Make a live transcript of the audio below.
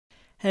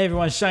Hey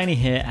everyone, Shiny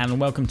here and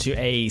welcome to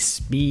a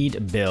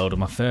speed build,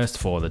 my first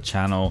for the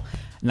channel.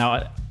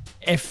 Now,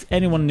 if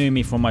anyone knew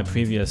me from my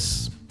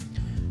previous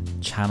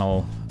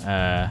channel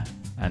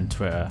and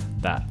Twitter,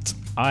 that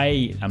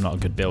I am not a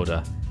good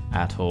builder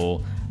at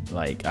all.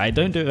 Like, I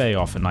don't do it very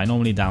often. I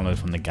normally download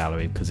from the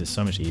gallery because it's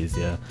so much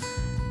easier.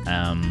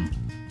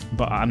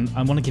 But I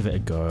want to give it a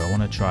go. I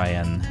want to try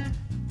and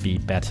be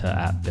better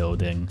at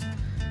building.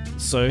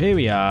 So here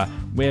we are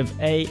with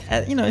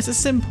it's a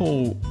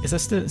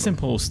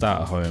simple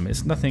starter home.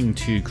 It's nothing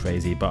too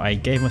crazy, but I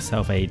gave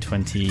myself a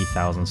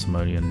 20,000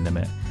 simoleon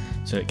limit,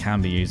 so it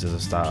can be used as a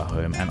starter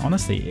home. And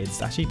honestly,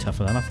 it's actually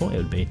tougher than I thought it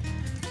would be.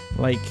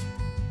 Like,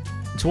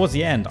 towards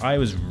the end, I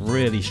was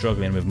really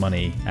struggling with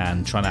money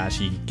and trying to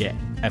actually get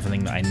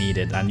everything that I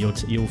needed. And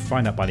you'll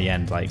find out by the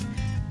end, like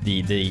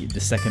the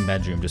second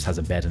bedroom just has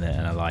a bed in it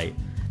and a light.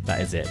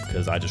 That is it,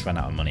 because I just ran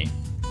out of money.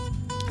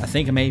 I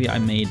think maybe I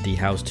made the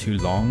house too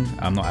long.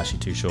 I'm not actually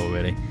too sure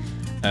really.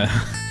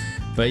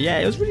 But yeah,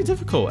 it was really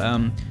difficult.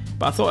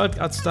 But I thought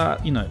I'd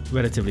start,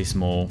 relatively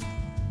small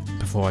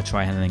before I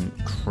try anything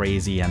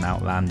crazy and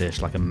outlandish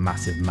like a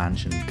massive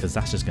mansion, because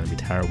that's just going to be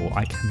terrible.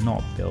 I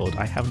cannot build.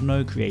 I have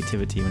no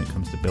creativity when it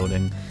comes to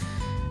building.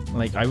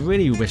 Like, I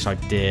really wish I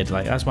did.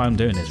 Like, that's why I'm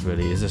doing this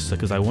really, is just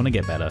because I want to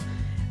get better.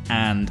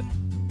 And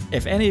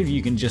if any of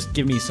you can just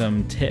give me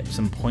some tips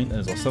and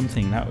pointers or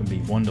something, that would be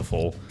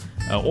wonderful.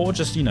 Or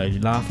just,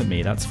 laugh at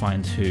me, that's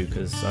fine too,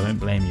 because I don't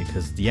blame you,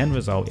 because the end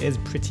result is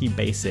pretty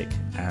basic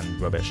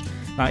and rubbish.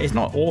 Now, it's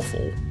not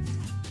awful.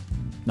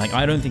 Like,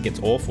 I don't think it's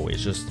awful,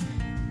 it's just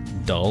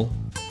dull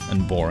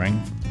and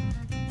boring.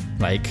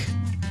 Like,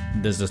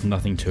 there's just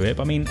nothing to it.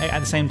 But I mean, at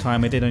the same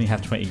time, I did only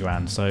have 20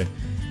 grand, so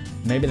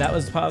maybe that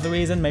was part of the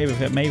reason. Maybe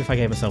if I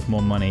gave myself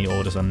more money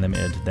or just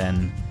unlimited,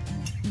 then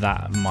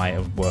that might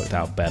have worked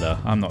out better.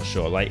 I'm not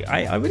sure. Like,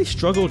 I really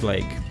struggled,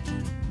 like,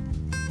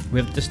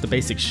 with just the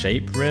basic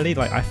shape, really.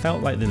 Like, I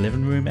felt like the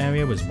living room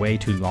area was way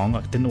too long. I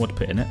didn't know what to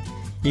put in it.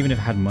 Even if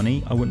I had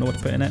money, I wouldn't know what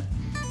to put in it.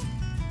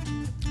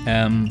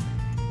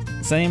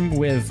 Same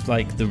with,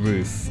 like, the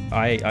roof.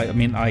 I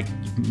mean, I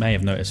may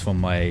have noticed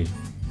from my...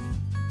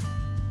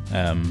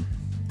 well,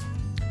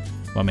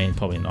 I mean,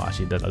 probably not,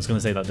 actually. I was going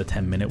to say, like, the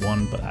 10-minute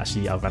one, but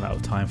actually I ran out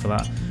of time for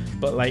that.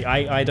 But, like,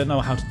 I don't know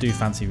how to do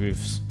fancy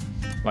roofs.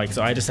 Like,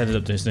 so I just ended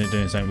up doing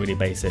something really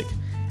basic.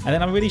 And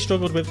then I really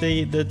struggled with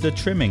the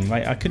trimming.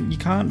 Like, you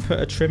can't put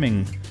a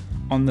trimming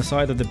on the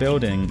side of the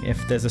building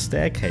if there's a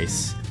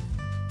staircase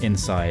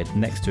inside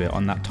next to it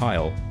on that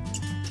tile,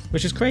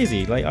 which is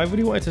crazy. Like, I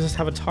really wanted to just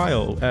have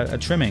a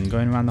trimming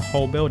going around the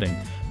whole building,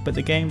 but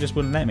the game just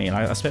wouldn't let me. And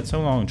I spent so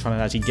long trying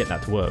to actually get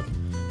that to work.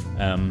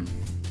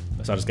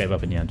 So I just gave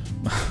up in the end.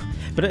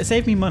 But it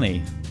saved me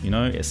money,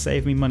 it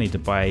saved me money to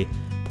buy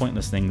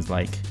pointless things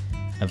like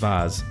a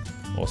vase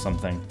or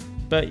something.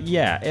 But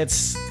yeah,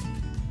 it's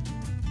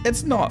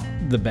not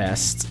the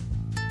best,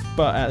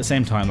 but at the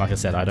same time, like I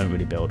said, I don't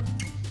really build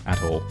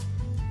at all.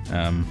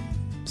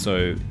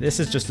 So this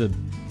is just a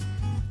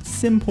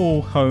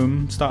simple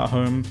starter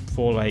home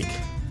for like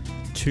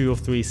 2 or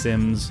 3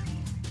 sims.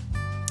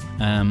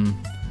 I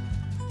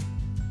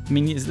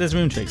mean, there's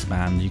room to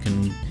expand. You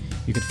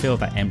could fill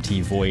that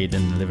empty void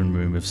in the living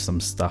room with some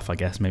stuff, I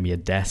guess, maybe a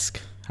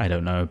desk, I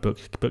don't know,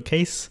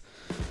 bookcase.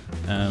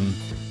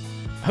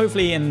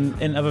 Hopefully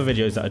in other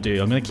videos that I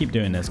do, I'm going to keep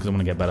doing this because I want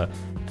to get better.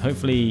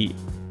 Hopefully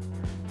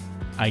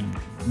I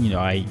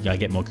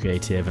get more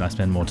creative and I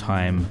spend more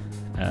time.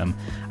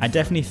 I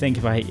definitely think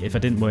if I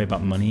didn't worry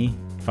about money,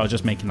 if I was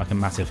just making like a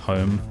massive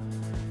home,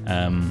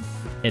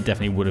 it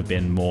definitely would have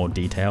been more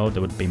detailed.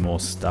 There would be more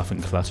stuff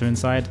and clutter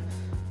inside,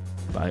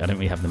 but I don't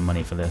really have the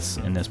money for this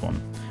in this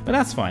one, but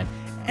that's fine.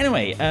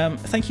 Anyway,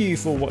 thank you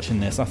for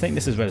watching this. I think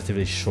this is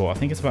relatively short. I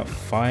think it's about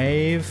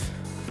 5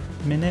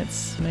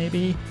 minutes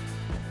maybe.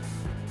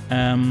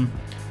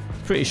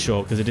 Pretty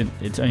short because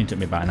it only took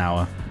me about an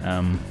hour.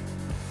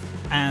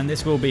 And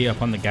this will be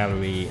up on the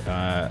gallery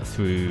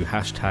through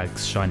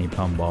hashtags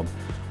ShinyPlumbob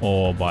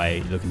or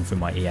by looking through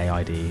my EA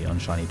ID on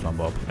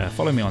ShinyPlumbob.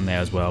 Follow me on there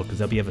as well, because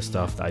there'll be other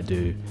stuff that I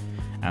do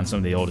and some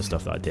of the older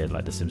stuff that I did,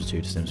 like the Sims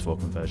 2 to Sims 4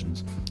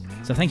 conversions.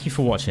 So thank you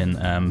for watching.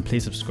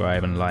 Please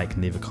subscribe and like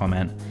and leave a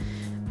comment.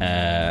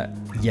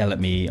 Yell at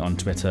me on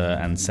Twitter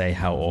and say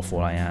how awful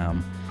I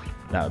am.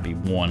 That would be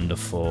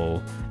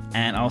wonderful.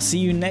 And I'll see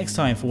you next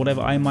time for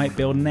whatever I might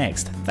build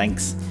next.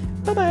 Thanks.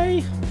 Bye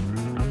bye.